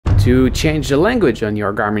To change the language on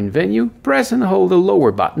your Garmin Venu, press and hold the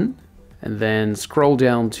lower button, and then scroll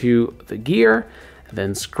down to the gear, and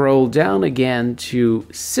then scroll down again to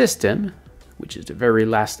System, which is the very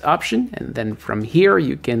last option, and then from here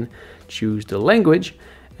you can choose the language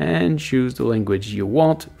and choose the language you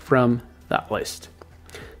want from that list.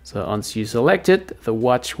 So once you select it, the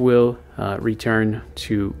watch will return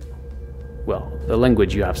to, well, the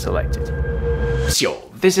language you have selected.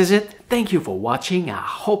 So this is it. Thank you for watching. I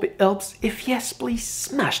hope it helps. If yes, please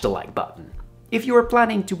smash the like button. If you are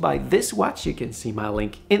planning to buy this watch, you can see my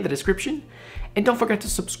link in the description. And don't forget to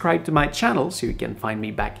subscribe to my channel so you can find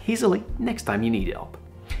me back easily next time you need help.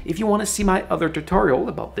 If you want to see my other tutorial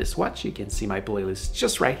about this watch, you can see my playlist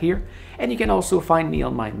just right here. And you can also find me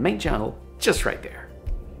on my main channel just right there.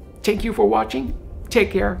 Thank you for watching.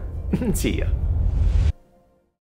 Take care and see ya.